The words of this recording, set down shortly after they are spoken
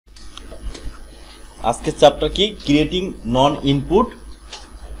আজকের চ্যাপ্টার কি ক্রিয়েটিং নন input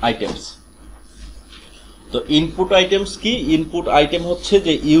items. তো ইনপুট আইটেমস কি? ইনপুট আইটেম হচ্ছে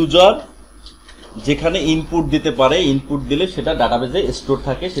যে ইউজার যেখানে ইনপুট দিতে পারে, ইনপুট দিলে সেটা ডাটাবেজে স্টোর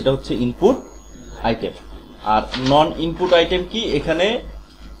থাকে, সেটা হচ্ছে ইনপুট আইটেম। আর নন ইনপুট আইটেম কি? এখানে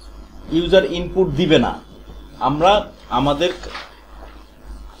ইউজার ইনপুট দিবে না, আমরা আমাদের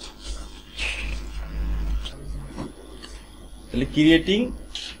ক্রিয়েটিং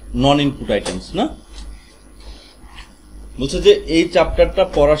নন ইনপুট আইটেমস না বলছে যে এই চ্যাপ্টারটা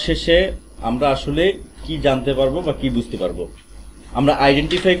পড়া শেষে আমরা আসলে কি জানতে পারবো বা কি বুঝতে পারবো? আমরা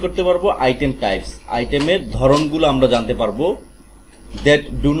আইডেন্টিফাই করতে পারবো আইটেম টাইপস, আইটেমের ধরনগুলো আমরা জানতে পারবো। That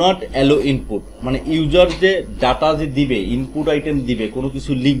do not aloe input, মানে ইউজার যে ডাটা যে দিবে, ইনপুট আইটেম দিবে, কোনো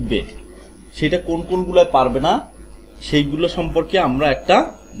কিছু লিখবে, সেটা কোন কোনগুলো পারবে না, সেইগুলো সম্পর্কে আমরা একটা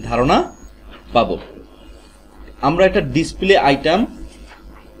ধারণা পাবো। আমরা একটা ডিসপ্লে আইটেম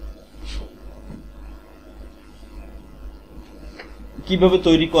কিভাবে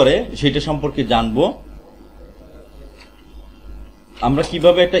তৈরি করে সেটা সম্পর্কে জানবো। আমরা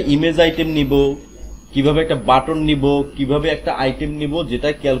কিভাবে একটা ইমেজ আইটেম নিব, কিভাবে একটা বাটন নিব, কিভাবে একটা আইটেম নিব যেটা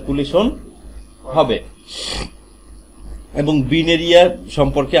ক্যালকুলেশন হবে, এবং বিন এরিয়া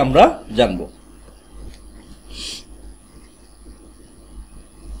সম্পর্কে আমরা জানবো।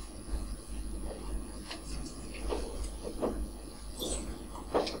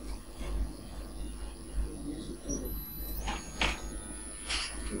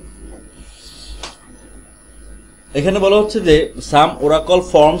 এখানে বলা হচ্ছে যে সাম Oracle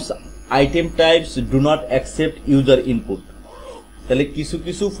forms item types do not accept user input. তাহলে কিছু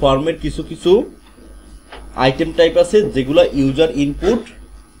কিছু ফর্মের কিছু কিছু আইটেম টাইপ আছে যেগুলো ইউজার ইনপুট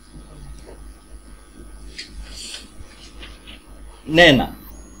নেয় না।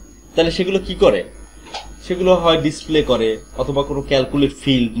 তাহলে সেগুলো কি করে? সেগুলো হয় ডিসপ্লে করে, অথবা কোনো ক্যালকুলেট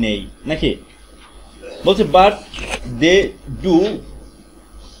ফিল্ড নেই নাকি। বলছে but they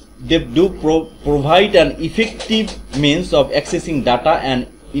do provide an effective means of accessing data and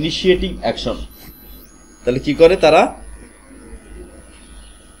initiating action. তাহলে কি করে তারা?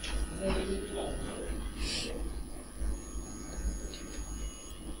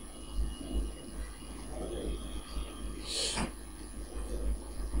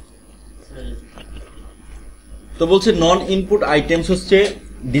 তো বলছে নন ইনপুট আইটেমস হচ্ছে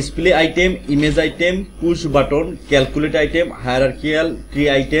display item, image item, push button, calculate item, hierarchical tree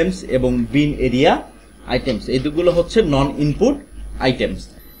items এবং বিন এরিয়া আইটেমস। এইগুলো হচ্ছে নন ইনপুট আইটেমস।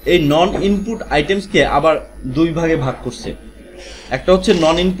 এই নন ইনপুট আইটেমসকে আবার দুই ভাগে ভাগ করছে। একটা হচ্ছে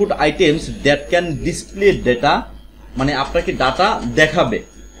নন input items that can display data, মানে আপনাকে ডাটা দেখাবে।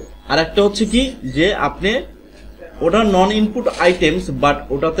 আর একটা হচ্ছে কি, যে আপনি ওটা নন ইনপুট আইটেমস বাট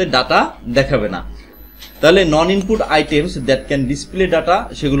ওটাতে ডাটা দেখাবে না। তাহলে নন input items that can display data,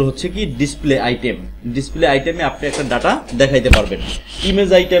 সেগুলো হচ্ছে কি ডিসপ্লে আইটেম। ডিসপ্লে আইটেমে আপনি একটা ডাটা দেখাইতে পারবেন, ইমেজ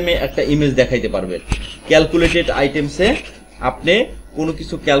আইটেমে একটা ইমেজ দেখাইতে পারবেন, ক্যালকুলেটেড আইটেমসে আপনি কোনো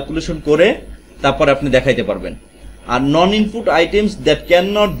কিছু ক্যালকুলেশন করে তারপর আপনি দেখাইতে পারবেন। আর নন input items that can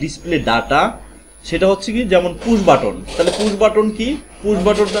not display data, সেটা হচ্ছে কি যেমন পুশ বাটন। তাহলে পুশ বাটন কি? পুশ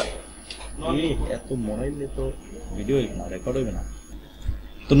বাটনটা এত মোবাইলে তো ভিডিও রেকর্ড হবে না।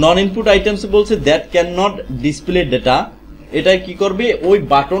 তো নন ইনপুট আইটেমস বলছে that can not display data, এটা কি করবে? ওই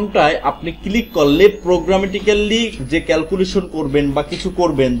বাটনটায় আপনি ক্লিক করলে প্রোগ্রামেটিক্যালি যে ক্যালকুলেশন করবেন বা কিছু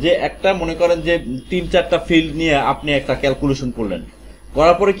করবেন, যে একটা মনে করেন যে 3-4টা ফিল্ড নিয়ে আপনি একটা ক্যালকুলেশন করলেন,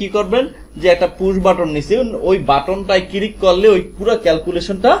 করার পরে কি করবেন? যে একটা পুশ বাটন নিচে ওই বাটনটায় ক্লিক করলে ওই পুরো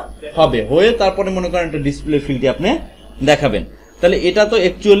ক্যালকুলেশনটা হবে, হয়ে তারপরে মনে করেন একটা ডিসপ্লে ফিল্ডে আপনি দেখাবেন। তাহলে এটা তো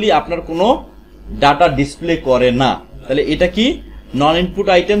অ্যাকচুয়ালি আপনার কোনো ডাটা ডিসপ্লে করে না। তাহলে এটা কি? নন ইনপুট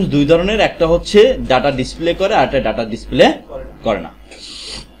আইটেমস দুই ধরনের, একটা হচ্ছে ডাটা ডিসপ্লে করে আর একটা ডাটা ডিসপ্লে করে না।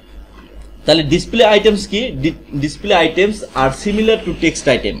 তাহলে ডিসপ্লে আইটেমস কি? Display items are similar to text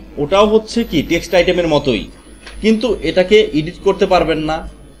item. ওটাও হচ্ছে কি টেক্সট আইটেমের মতোই, কিন্তু এটাকে এডিট করতে পারবেন না,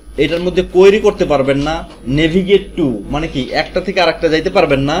 এটার মধ্যে কোয়েরি করতে পারবেন না, নেভিগেট টু মানে কি একটা থেকে আরেকটা যাইতে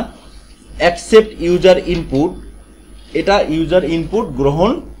পারবেন না, অ্যাকসেপ্ট ইউজার ইনপুট, এটা ইউজার ইনপুট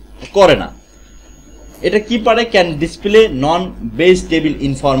গ্রহণ করে না। এটা কি পারে? Can display non base table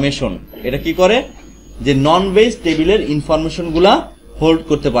information. এটা কি করে? যে নন বেস টেবিলের ইনফরমেশনগুলা হোল্ড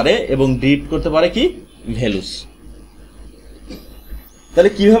করতে পারে এবং রিড করতে পারে কি ভ্যালুস। তাহলে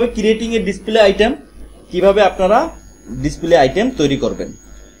কিভাবে ক্রিয়েটিং এ ডিসপ্লে আইটেম, কিভাবে আপনারা ডিসপ্লে আইটেম তৈরি করবেন?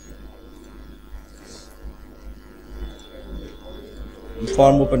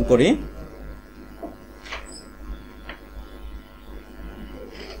 ফর্ম ওপেন করি।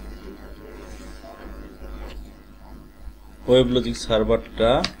 ওয়েবলজিক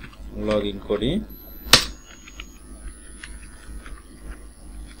সার্ভারটা লগ ইন করি।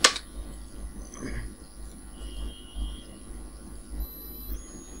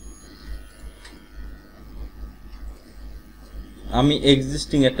 আমি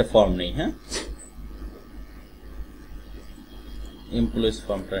এক্সিস্টিং একটা ফর্ম নেই, হ্যাঁ, এমপ্লয়িজ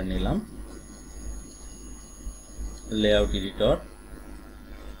ফর্মটা নিলাম, লেআউট এডিটর,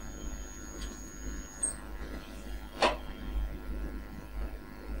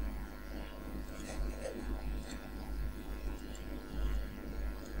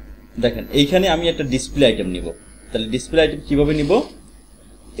 দেখেন এইখানে আমি একটা ডিসপ্লে আইটেম নিব। তাহলে ডিসপ্লে আইটেম কিভাবে নিব?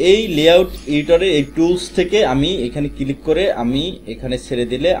 এই লেআউট এডিটরের এই টুলস থেকে আমি এখানে ক্লিক করে আমি এখানে ছেড়ে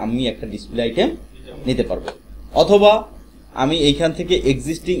দিলে আমি একটা ডিসপ্লে আইটেম নিতে পারবো, অথবা আমি এইখান থেকে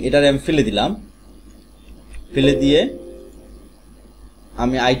এক্সিস্টিং এটারে আমি ফেলে দিলাম, ফেলে দিয়ে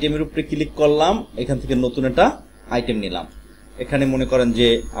আমি আইটেমের উপরে ক্লিক করলাম, এখান থেকে নতুন একটা আইটেম নিলাম। এখানে মনে করেন যে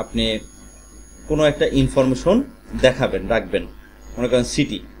আপনি কোনো একটা ইনফরমেশন দেখাবেন, রাখবেন, মনে করেন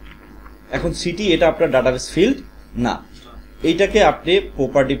সিটি। এখন সিটি এটা আপনার ডাটাবেস ফিল্ড না, এইটাকে আপনি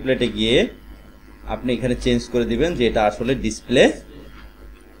প্রপার্টি প্লেটে গিয়ে আপনি এখানে চেঞ্জ করে দিবেন যে এটা আসলে ডিসপ্লে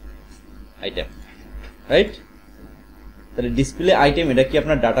আইটেম, রাইট? তাহলে ডিসপ্লে আইটেম এটা কি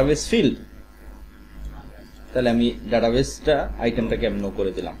আপনার ডাটাবেস ফিল্ড? তাহলে আমি ডাটাবেসটা আইটেমটাকে আমি নো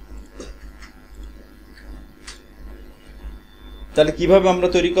করে দিলাম। তাহলে কিভাবে আমরা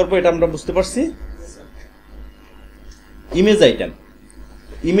তৈরি করব এটা আমরা বুঝতে পারছি। Image item,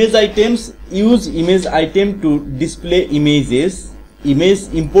 image items use image item to display images, image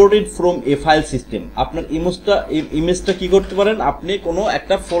imported from a file system। আপনার ইমেজটা কি করতে পারেন, আপনি কোনো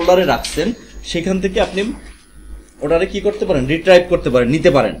একটা ফোল্ডারে রাখছেন, সেখান থেকে আপনি ওটারে কি করতে পারেন, রিট্রাইভ করতে পারেন, নিতে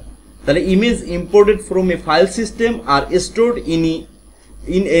পারেন। তাহলে image imported from a file system R stored in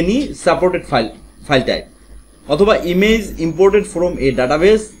any supported file type, অথবা image imported from a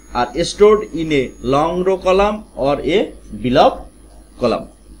database R stored in a long rho column or a বিলব column.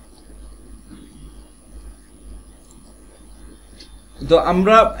 তো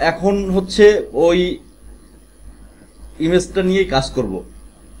আমরা এখন হচ্ছে ওই ইমেজটা নিয়ে কাজ করব,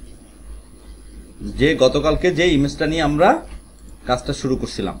 যে গতকালকে যে ইমেজটা নিয়ে আমরা কাজটা শুরু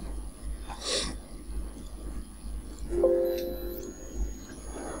করছিলাম।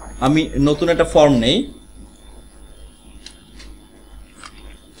 আমি নতুন একটা ফর্ম নেই,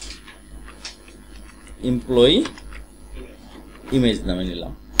 এমপ্লয়ি ইমেজ নামে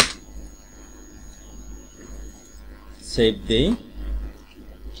নিলাম, সেভ দেই,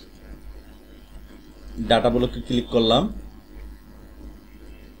 ডাটা ব্লকে ক্লিক করলাম,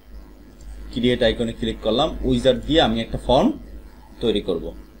 ক্রিয়েট আইকনে ক্লিক করলাম, উইজার্ড দিয়ে আমি একটা ফর্ম তৈরি করব।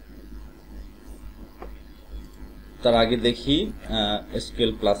 তার আগে দেখি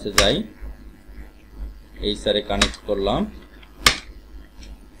এসকিউএল প্লাসে যাই, এই সারে কানেক্ট করলাম,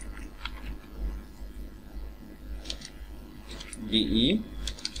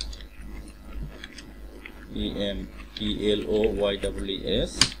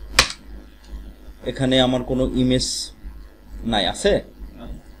 DEMPLOYES। এখানে আমার কোনো ইমেজ নাই, আছে?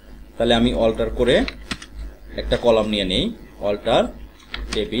 তাহলে আমি অল্টার করে একটা কলাম নিয়ে নেই, alter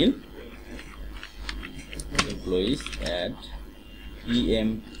table employees add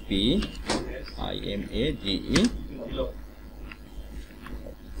EMPIMAGE,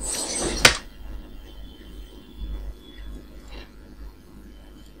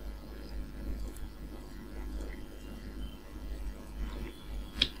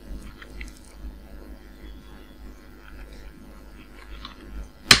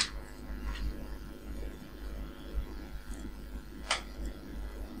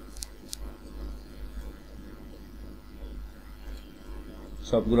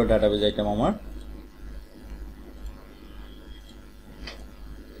 সবগুলো ডাটাবেজ আইটেম আমার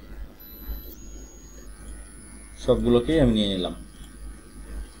সবগুলোকেই আমি নিয়ে নিলাম।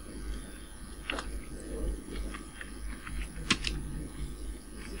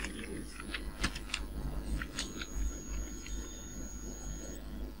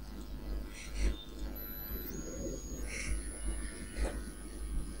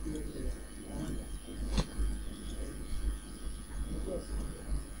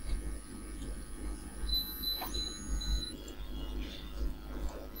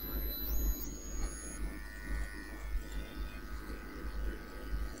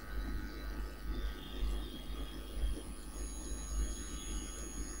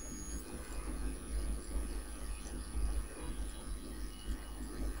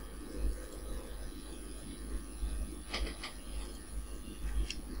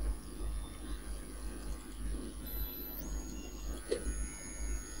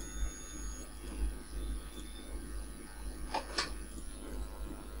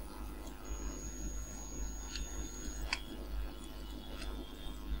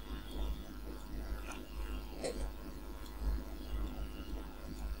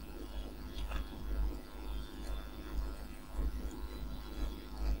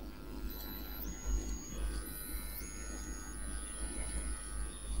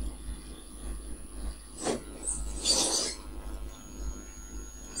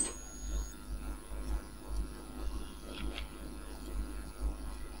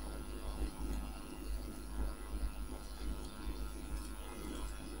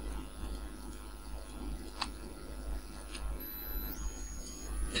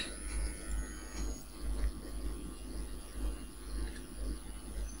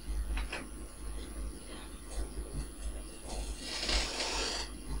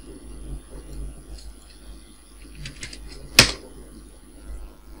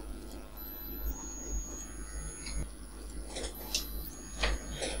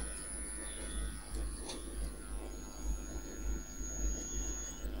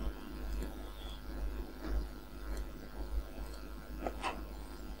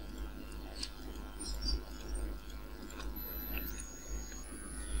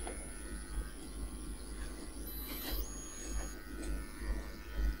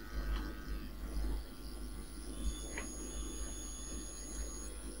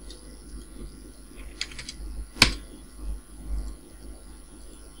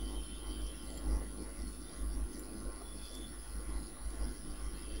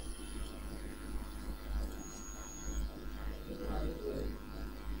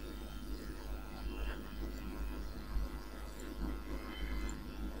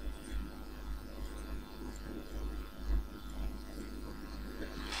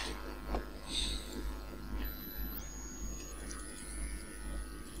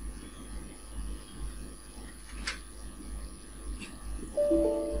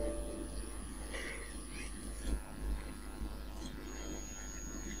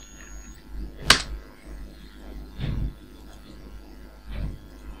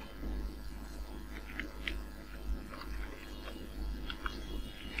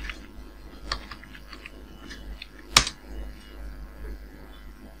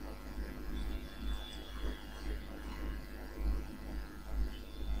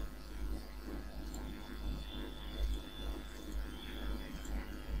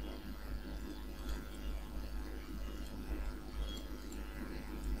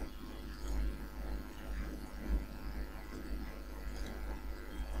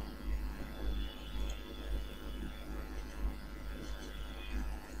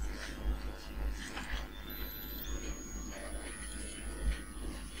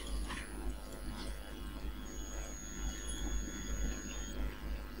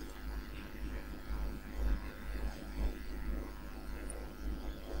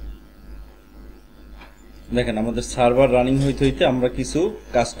 দেখেন আমাদের সার্ভার রানিং হইতে হইতে আমরা কিছু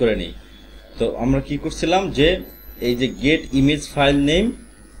কাজ করে নিই। তো আমরা কি করছিলাম যে এই যে গেট ইমেজ ফাইল নেম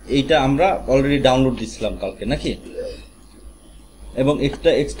এইটা আমরা অলরেডি ডাউনলোড দিছিলাম কালকে নাকি, এবং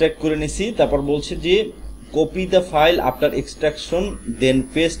এটা এক্সট্রাক্ট করে নিছি। তারপর বলছে যে copy the file after extraction then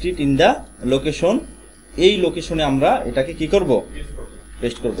paste it in the location. এই লোকেশনে আমরা এটাকে কি করব,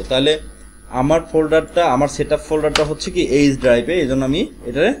 পেস্ট করব। তাহলে আমার ফোল্ডারটা, আমার সেটআপ ফোল্ডারটা হচ্ছে কি এইচ ড্রাইভে, এই জন্য আমি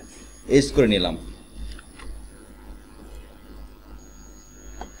এটা এইচ করে নিলাম।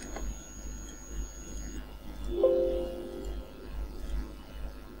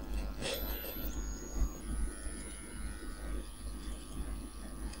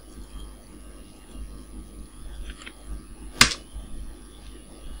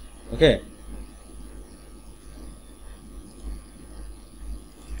 ওকে,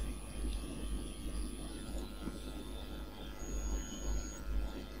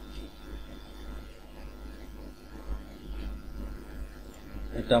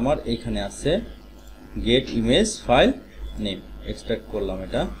 এটা আমার এইখানে আছে gate image file name, extract করলাম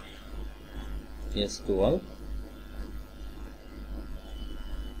এটা SQL।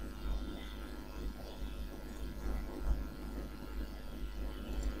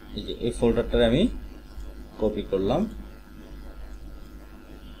 এই যে এই ফোল্ডারটা আমি কপি করলাম,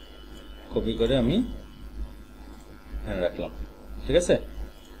 কপি করে আমি এখানে রাখলাম, ঠিক আছে।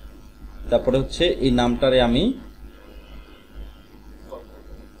 তারপরে হচ্ছে এই নামটারে আমি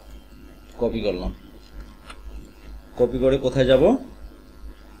কপি করলাম, কপি করে কোথায় যাব,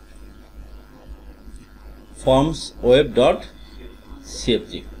 ফর্মস ওয়েব ডট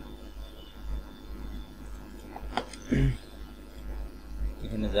সিএফজি।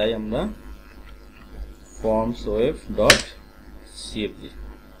 এখানে যাই আমরা, ফর্মস ওয়েব ডট সিএফজি।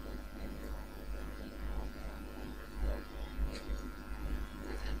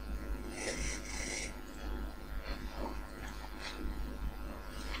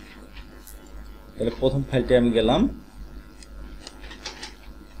 তাহলে প্রথম ফাইলটি আমি গেলাম,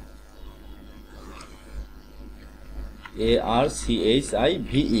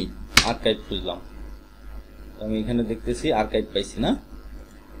 ARCHIVE আর্কাইভ খুঁজলাম। আমি এখানে দেখতেছি আর্কাইভ পাইছি না,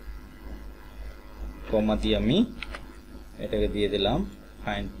 কমা দিয়ে আমি এটাকে দিয়ে দিলাম,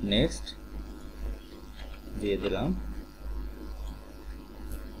 ফাইন্ড নেক্সট দিয়ে দিলাম।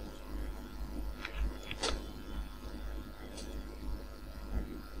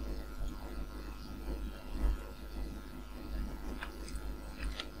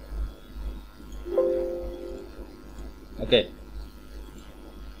 ওকে,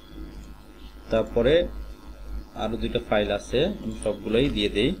 তারপরে আরো দুইটা ফাইল আছে, আমি সবগুলোই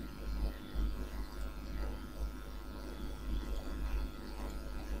দিয়ে দেই।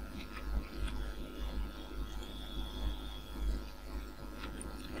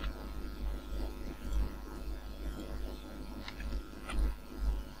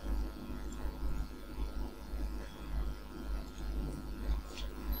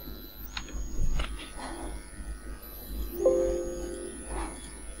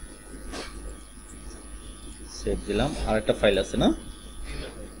 সেভ দিলাম। আর একটা ফাইল আছে না,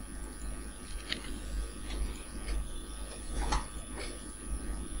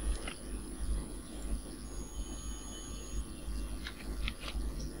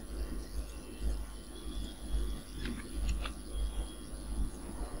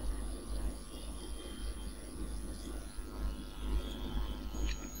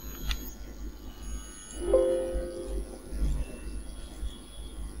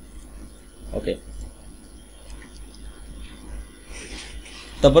 ওকে।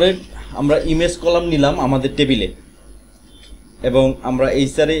 তারপরে আমরা ইমেজ কলাম নিলাম আমাদের টেবিলে, এবং আমরা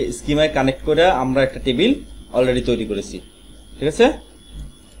এইচআরে স্কিমায় কানেক্ট করে আমরা একটা টেবিল অলরেডি তৈরি করেছি, ঠিক আছে।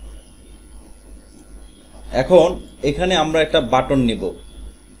 এখন এখানে আমরা একটা বাটন নিব,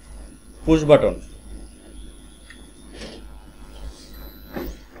 পুশ বাটন।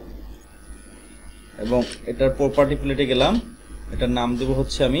 এবং এটার প্রপার্টি প্লেটে গেলাম, এটার নাম দেব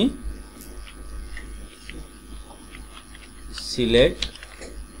হচ্ছে আমি সিলেক্ট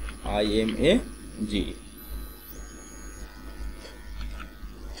IMAG,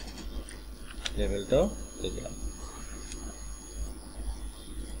 লেভেলটাও দিয়ে দিলাম।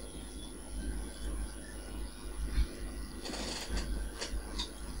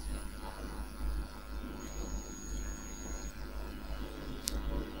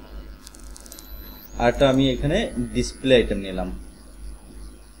 আরটা আমি এখানে ডিসপ্লে আইটেম নিলাম,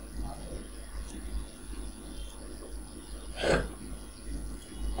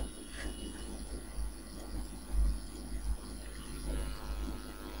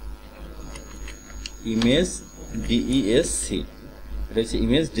 ইমেজ DESC, এটা হচ্ছে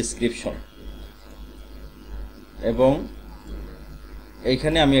ইমেজ ডিসক্রিপশন। এবং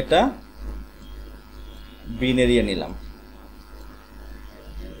এইখানে আমি একটা বিন এরিয়া নিলাম,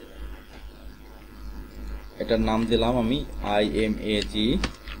 এটার নাম দিলাম আমি imag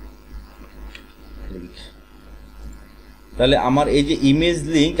লিঙ্ক। তাহলে আমার এই যে ইমেজ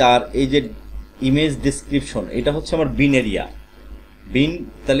লিঙ্ক আর এই যে ইমেজ ডেসক্রিপশন, এটা হচ্ছে আমার বিন এরিয়া। বিন,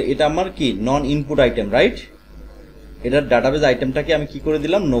 তাহলে এটা আমার কি নন ইনপুট আইটেম, রাইট? এটার ডাটাবেজ আইটেমটাকে আমি কি করে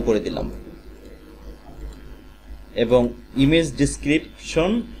দিলাম, নো করে দিলাম। এবং ইমেজ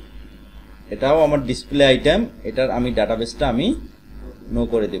ডেসক্রিপশন, এটাও আমার ডিসপ্লে আইটেম, এটার আমি ডাটাবেসটা আমি নো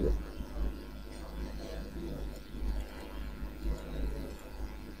করে দেব।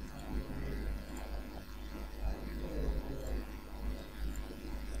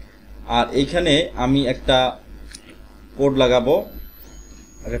 আর এইখানে আমি একটা কোড লাগাবো,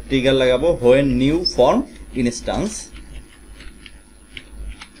 একটা ট্রিগার লাগাবো, when new form instance।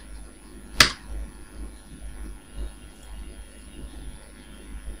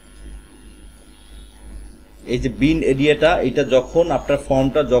 এই যে বিন এরিয়াটা, এটা যখন আপনার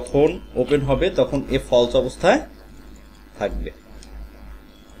ফর্মটা যখন ওপেন হবে তখন এ ফলস অবস্থায় থাকবে।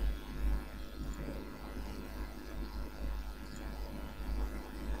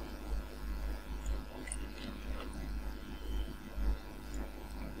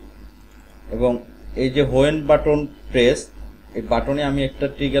 এবং এই যে when বাটন প্রেস, এই বাটনে আমি একটা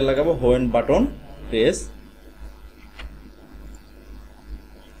ট্রিগার লাগাবো, when বাটন প্রেস।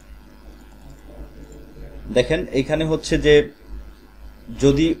 দেখেন এইখানে হচ্ছে যে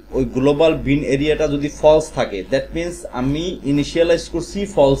যদি ওই গ্লোবাল বিন এরিয়াটা যদি ফলস থাকে, দ্যাট মিন্স আমি ইনিশিয়ালাইজ করছি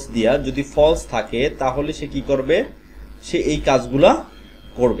ফলস দিয়া, যদি ফলস থাকে তাহলে সে কি করবে, সে এই কাজগুলা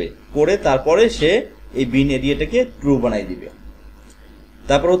করবে, করে তারপরে সে এই বিন এরিয়াটাকে ট্রু বানাই দিবে।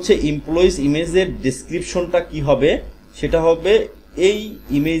 তারপর হচ্ছে এমপ্লয়িজ ইমেজের ডেসক্রিপশনটা কি হবে, সেটা হবে এই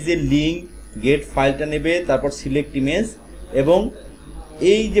ইমেজের লিঙ্ক গেট ফাইলটা নেবে, তারপর সিলেক্ট ইমেজ, এবং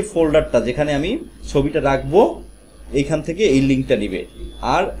এই যে ফোল্ডারটা যেখানে আমি ছবিটা রাখবো এইখান থেকে এই লিঙ্কটা নিবে,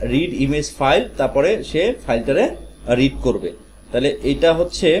 আর রিড ইমেজ ফাইল, তারপরে সে ফাইলটারে রিড করবে। তাহলে এটা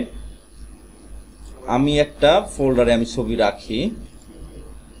হচ্ছে আমি একটা ফোল্ডারে আমি ছবি রাখি,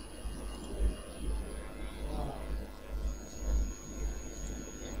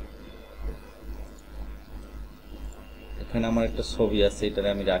 এখানে আমার একটা ছবি আছে, এটারে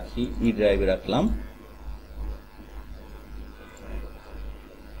আমি রাখি, ই ড্রাইভে রাখলাম।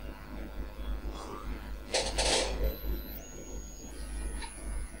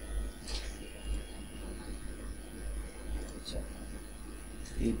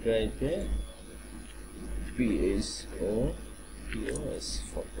 ড্রাইভে POS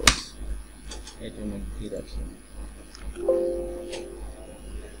ফটোস, এটার মধ্যে রাখি।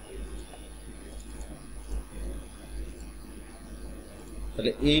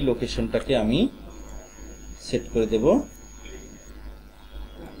 তাহলে এই লোকেশনটাকে আমি সেট করে দেব।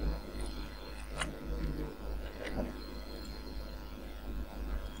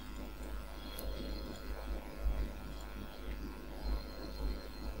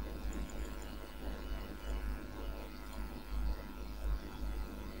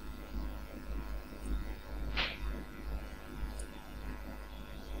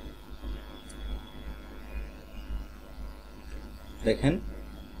 দেখেন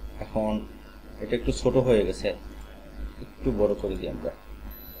এখন এটা একটু ছোট হয়ে গেছে, একটু বড় করে দিই আমরা।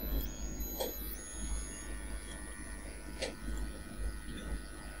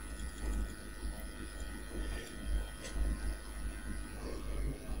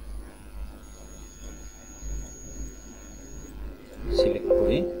 সিলেক্ট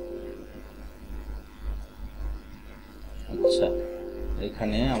করি। আচ্ছা,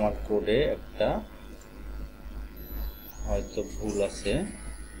 এখানে আমার কোডে একটা হয়তো ভুল আছে,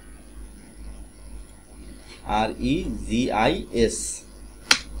 REGIS,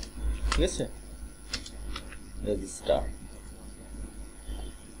 ঠিক আছে, রেজিস্টার।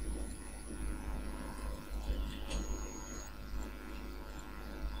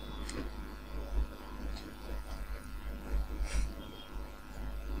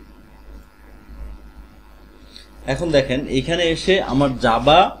 এখন দেখেন এখানে এসে আমার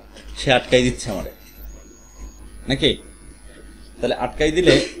জাবা সে আটকাই দিচ্ছে আমারে, নাকি? তাহলে আটকাই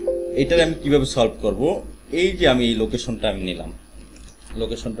দিলে এটার আমি কিভাবে সলভ করব? এই যে আমি এই লোকেশনটা আমি নিলাম,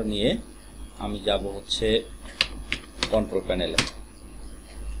 লোকেশনটা নিয়ে আমি যাব হচ্ছে কন্ট্রোল প্যানেলে,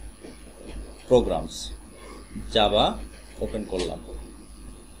 প্রোগ্রামস, জাভা ওপেন করলাম।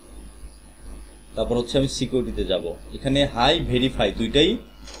 তারপর হচ্ছে আমি সিকিউরিটিতে যাব, এখানে হাই ভেরিফাই, দুইটাই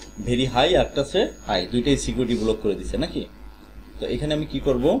ভেরি হাই একটা আছে হাই, দুইটাই সিকিউরিটি ব্লক করে দিছে নাকি? তো এখানে আমি কি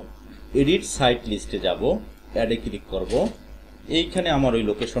করব, এডিট সাইট লিস্টে যাব, অ্যাডে ক্লিক করব, এইখানে আমার ওই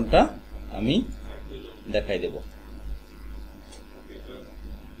লোকেশনটা আমি দেখাই দেব।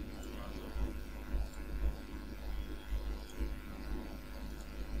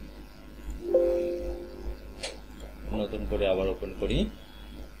 ওপেন করে আবার ওপেন করি।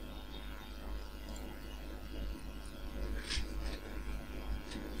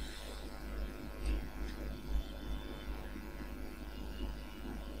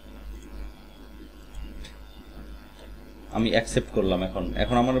 আমি অ্যাকসেপ্ট করলাম।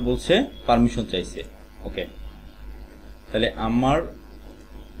 এখন আমার বলছে পারমিশন চাইছে। ওকে, তাহলে আমার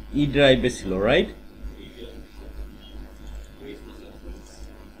ই ড্রাইভে ছিল, রাইট?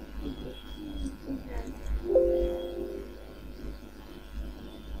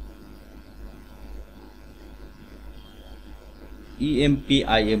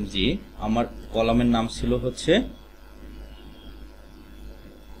 EMPIMG আমার কলামের নাম ছিল হচ্ছে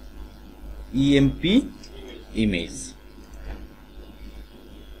EMP ইমেজ।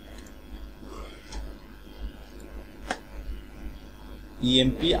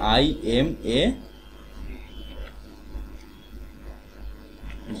 EMPIMAG।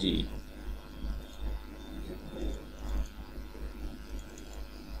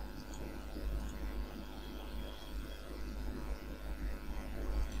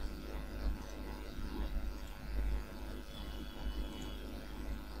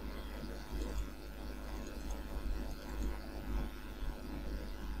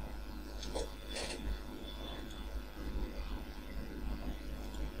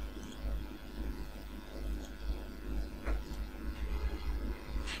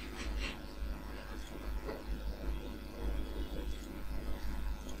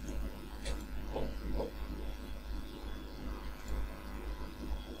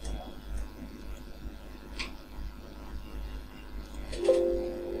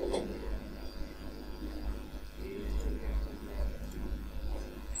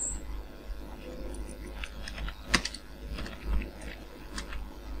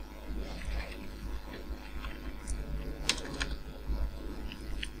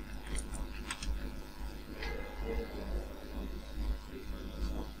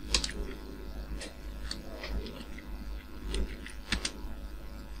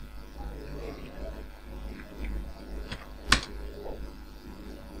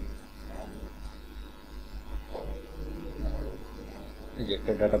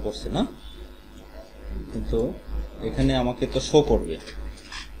 একটা ডাটা পড়ছে না, কিন্তু এখানে আমাকে তো শো করবে,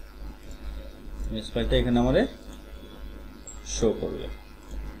 ইমেজ ফাইলটা এখানে আমারে শো করবে।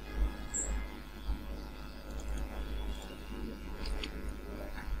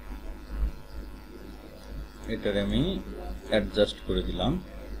 এটারে আমি অ্যাডজাস্ট করে দিলাম।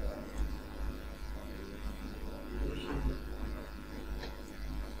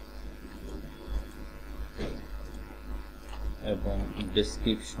 এবং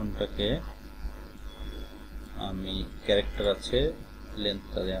ডেসক্রিপশনটাকে আমি ক্যারেক্টার আছে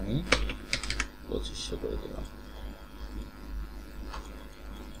লেন্থটারে আমি 2500 করে দিলাম।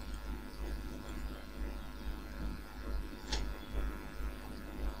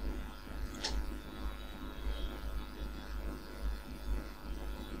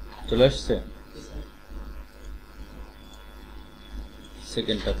 চলে আসছে।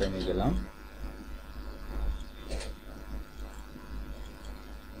 সেকেন্ডটাতে আমি গেলাম।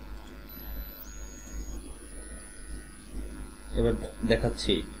 এবার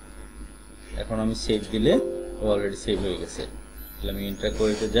দেখাচ্ছি। এখন আমি সেভ দিলে অলরেডি সেভ হয়ে গেছে। তাহলে আমি এন্টার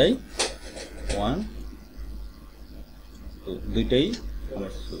করতে যাই, 1 2 দুইটাই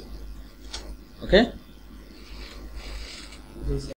আমার। ওকে।